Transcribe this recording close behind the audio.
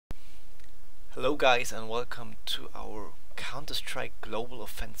Hello guys and welcome to our Counter-Strike Global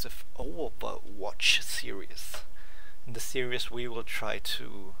Offensive Overwatch series. In this series we will try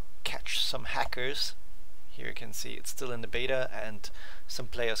to catch some hackers. Here you can see it's still in the beta and some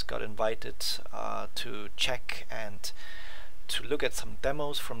players got invited to check and to look at some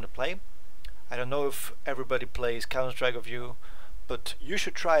demos from the play. I don't know if everybody plays Counter-Strike of you, but you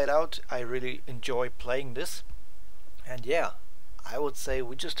should try it out. I really enjoy playing this. And yeah, I would say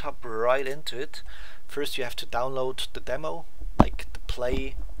we just hop right into it. First you have to download the demo, like the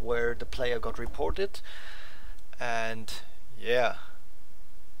play where the player got reported, and yeah,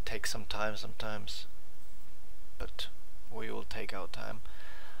 takes some time sometimes, but we will take our time.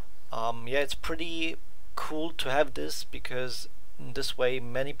 Yeah, it's pretty cool to have this because in this way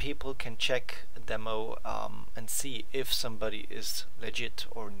many people can check a demo and see if somebody is legit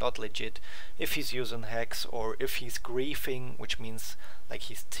or not legit, if he's using hacks or if he's griefing, which means like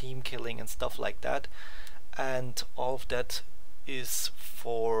he's team killing and stuff like that. And all of that is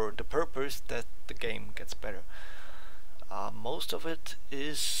for the purpose that the game gets better. Most of it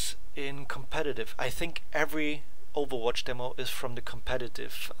is in competitive. I think every Overwatch demo is from the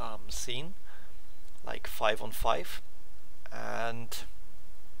competitive scene, like 5-on-5. And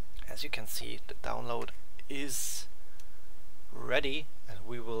as you can see, the download is ready and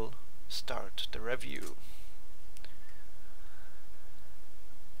we will start the review.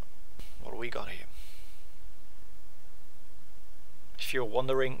 What do we got here? If you're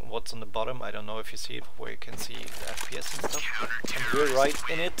wondering what's on the bottom, I don't know if you see it, where you can see the FPS and stuff. And we're right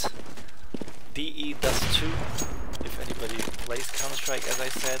in it. DE does too, if anybody plays Counter-Strike, as I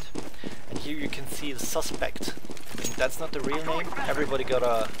said. And here you can see the suspect. I mean, that's not the real name. Everybody got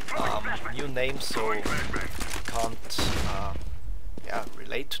a new name, so you can't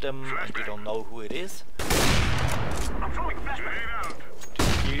relate to them and you don't know who it is.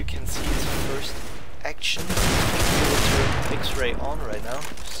 Here you can see his first action. We will turn X-ray on right now,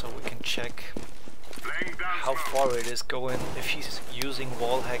 so we can check how far it is going, if he's using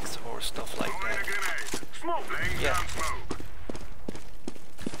wall hacks or stuff like that. Yeah.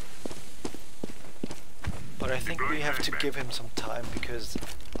 But I think we have to give him some time, because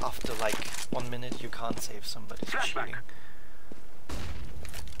after like 1 minute you can't save somebody cheating.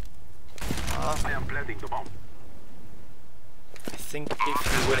 I am planting the bomb. I think if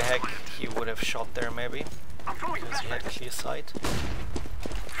he would hack, he would have shot there maybe, because he had clear sight.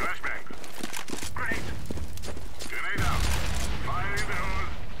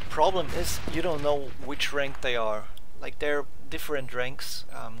 Problem is you don't know which rank they are. Like, there are different ranks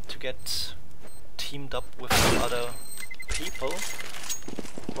to get teamed up with some other people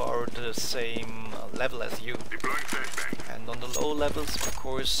who are the same level as you. And on the low levels, of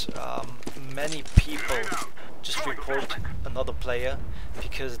course, many people just report another player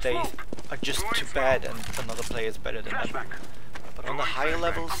because they are just too bad and another player is better than them. But on the higher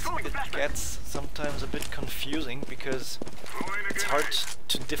levels it gets sometimes a bit confusing because it's hard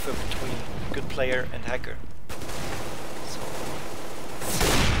to differ between good player and hacker. So,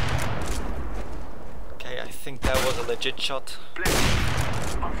 okay, I think that was a legit shot.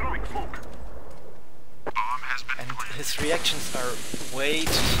 And his reactions are way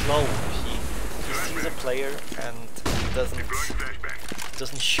too slow. He sees a player and he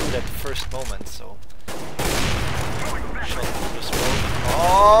doesn't shoot at the first moment, so shot through the smoke.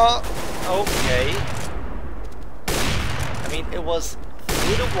 Oh, okay. I mean, it was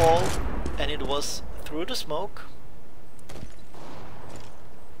through the wall and it was through the smoke.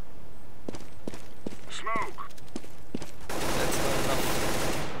 Smoke. That's not enough,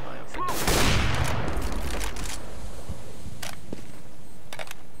 in my opinion.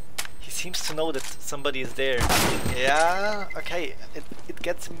 He seems to know that somebody is there. Yeah, okay. It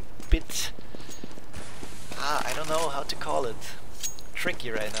gets a bit, I don't know how to call it,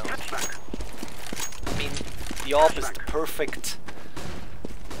 tricky right now. I mean, the AWP is the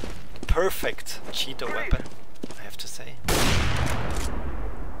perfect cheater weapon, I have to say.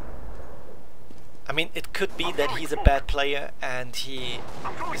 I mean, it could be that he's a bad player and he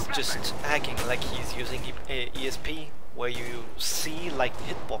is just hacking, like he's using ESP, where you see like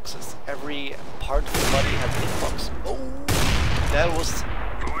hitboxes. Every part of the body has a hitbox. Oh, that was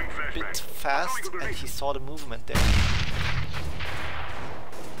a bit fast and he saw the movement there.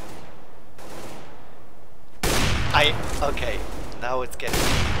 Okay, now it's getting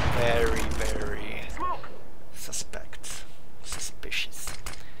very, very suspicious.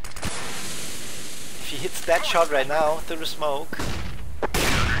 If he hits that shot right now through the smoke.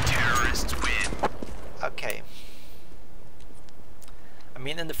 Counter-terrorists win. Okay. I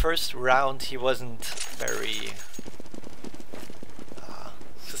mean, in the first round he wasn't very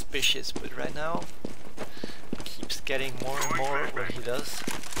suspicious, but right now keeps getting more and more what he does.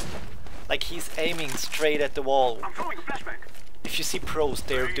 Like he's aiming straight at the wall. If you see pros,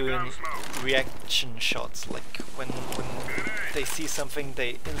 they're doing reaction shots. Like when they see something,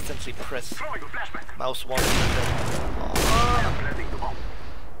 they instantly press mouse 1 and then,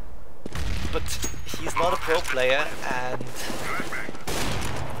 but he's not a pro player, and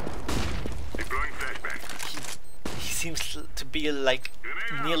he seems to be like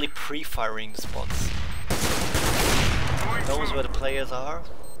nearly pre-firing spots. He knows where the players are,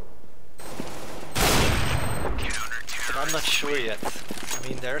 but I'm not sure yet. I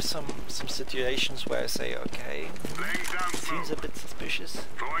mean, there are some situations where I say, okay, seems a bit suspicious.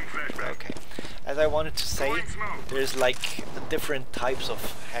 Okay. As I wanted to say, there's like different types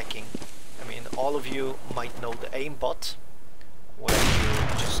of hacking. I mean, all of you might know the aimbot, where you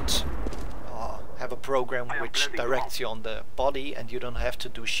just have a program which directs you on the body and you don't have to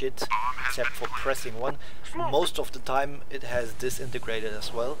do shit except for pressing one. Most of the time it has this integrated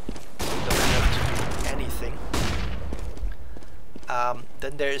as well, so you don't have to do anything.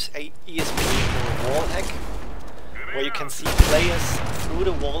 Then there's a ESP or wall hack, where you can see players through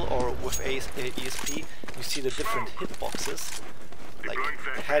the wall, or with a ESP you see the different hitboxes. Like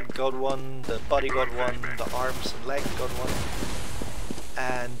the head got one, the body got one, the arms and legs got one,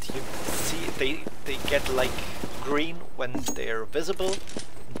 and you see they get like green when they're visible,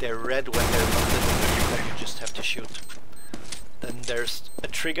 they're red when they're not visible, then you just have to shoot. Then there's a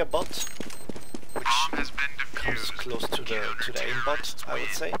trigger bot, which comes close to the aimbot, I would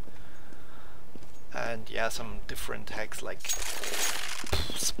say. And yeah, some different hacks like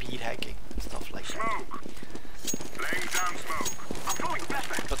speed hacking and stuff like that.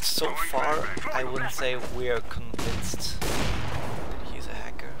 But so far, I wouldn't say we're convinced that he's a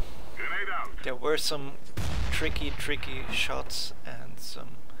hacker. There were some tricky shots and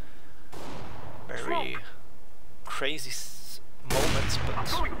some very crazy moments, but enough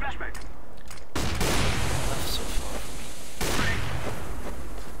so far for me.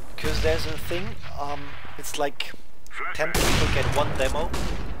 Because there's a thing, it's like 10 people get one demo,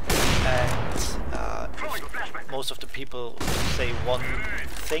 and if most of the people say one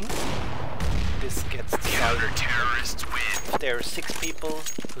thing, this gets decided. If there are 6 people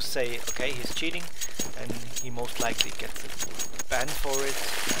who say, okay, he's cheating, then he most likely gets banned for it,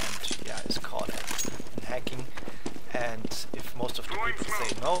 and yeah, is caught in hacking. And if most of the people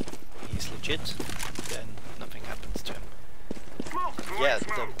say no, he's legit, then nothing happens to him. Yeah,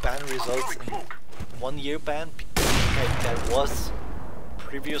 the ban results in 1 year ban. Okay, that was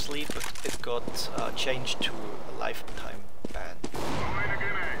previously, but it got changed to a lifetime ban.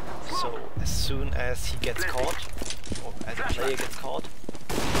 So as soon as he gets caught, or as a player gets caught,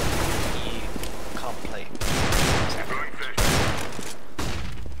 he can't play.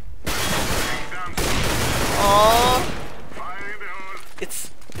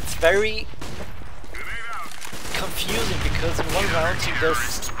 It's very confusing, because in one round he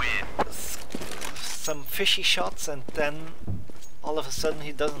does some fishy shots and then all of a sudden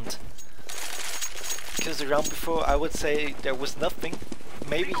he doesn't. Because the round before I would say there was nothing.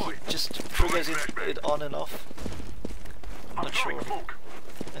 Maybe he just triggers it on and off. I'm not sure.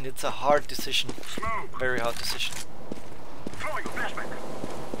 And it's a hard decision. Very hard decision.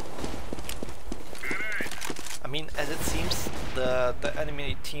 I mean, as it seems, the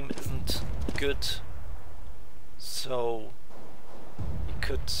enemy team isn't good, so you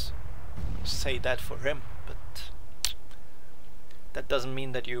could say that for him, but that doesn't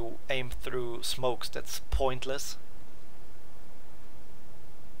mean that you aim through smokes. That's pointless.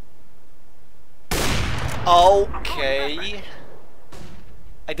 Okay.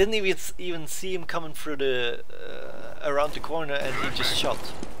 I didn't even see him coming through the around the corner, and he just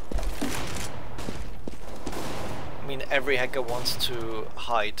shot. I mean, every hacker wants to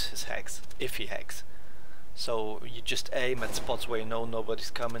hide his hacks, if he hacks. So you just aim at spots where you know nobody's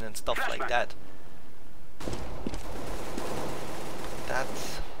coming and stuff like that. That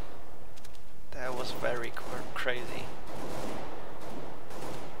was very crazy.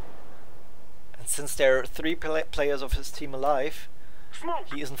 And since there are 3 players of his team alive,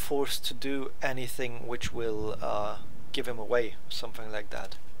 he isn't forced to do anything which will give him away, something like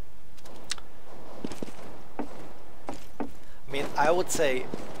that. I mean, I would say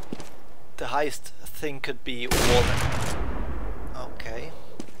the highest thing could be wall. Okay,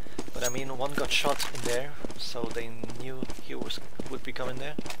 but I mean, one got shot in there, so they knew he would be coming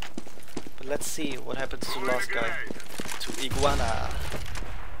there. But let's see what happens to the last guy, to Iguana.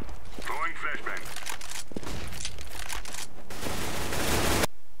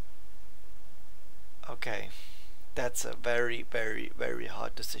 Okay, That's a very, very, very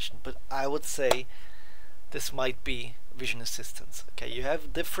hard decision. But I would say this might be vision assistance. Okay, you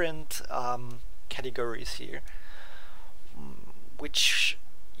have different categories here, which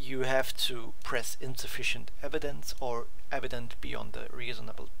you have to press insufficient evidence or evident beyond a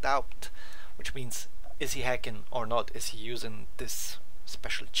reasonable doubt, which means, is he hacking or not? Is he using this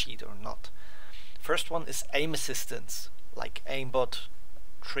special cheat or not? First one is aim assistance, like aimbot,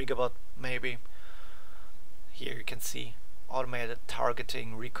 triggerbot maybe. Here you can see automated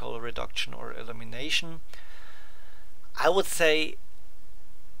targeting, recoil reduction or elimination. I would say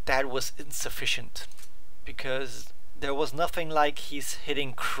that was insufficient, because there was nothing like he's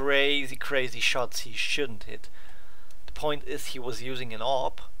hitting crazy shots he shouldn't hit. The point is he was using an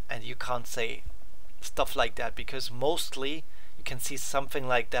AWP, and you can't say stuff like that, because mostly you can see something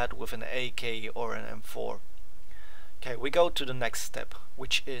like that with an AK or an M4. Okay, we go to the next step,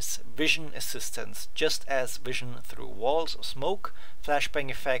 which is vision assistance, just as vision through walls or smoke,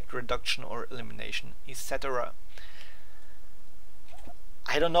 flashbang effect, reduction or elimination, etc.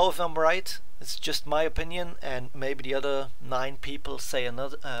 I don't know if I'm right, it's just my opinion, and maybe the other 9 people say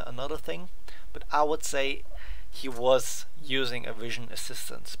another thing, but I would say he was using a vision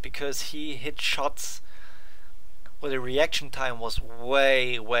assistance, because he hit shots where the reaction time was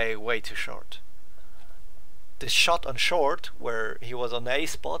way too short. The shot on short, where he was on A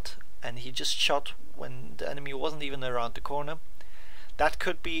spot and he just shot when the enemy wasn't even around the corner, that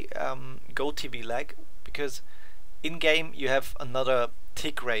could be GoTV lag, because in game you have another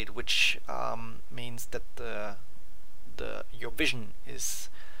tick rate, which means that your vision is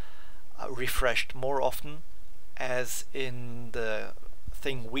refreshed more often, as in the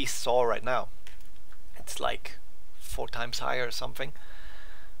thing we saw right now. It's like 4 times higher or something.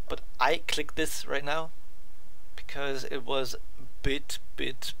 But I clicked this right now because it was a bit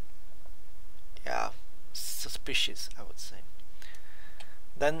yeah, suspicious, I would say.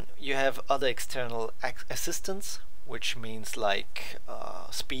 Then you have other external assistance, which means like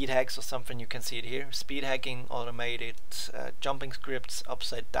speed hacks or something. You can see it here: speed hacking, automated jumping scripts,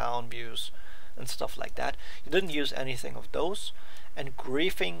 upside down views and stuff like that. You didn't use anything of those. And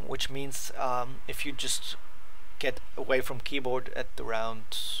griefing, which means if you just get away from keyboard at the round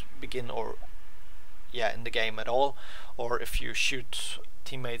begin, or yeah, in the game at all, or if you shoot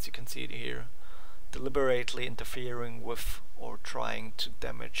teammates, you can see it here, deliberately interfering with or trying to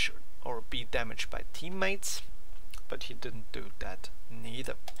damage or be damaged by teammates, but he didn't do that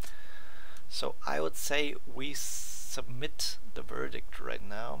neither. So I would say we submit the verdict right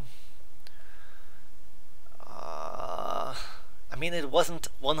now. I mean, it wasn't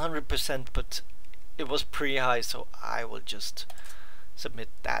 100%, but it was pretty high, so I will just submit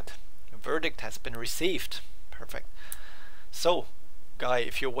that. The verdict has been received. Perfect. So, guy,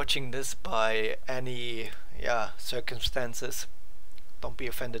 if you're watching this by any circumstances, don't be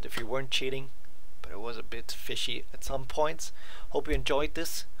offended if you weren't cheating, but it was a bit fishy at some points. Hope you enjoyed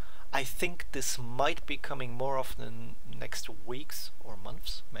this. I think this might be coming more often in next weeks or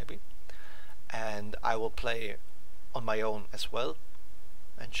months, maybe. And I will play on my own as well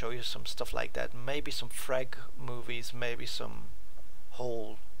and show you some stuff like that. Maybe some frag movies, maybe some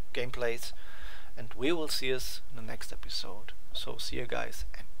whole gameplays. And we will see us in the next episode. So see you guys,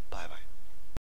 and bye bye.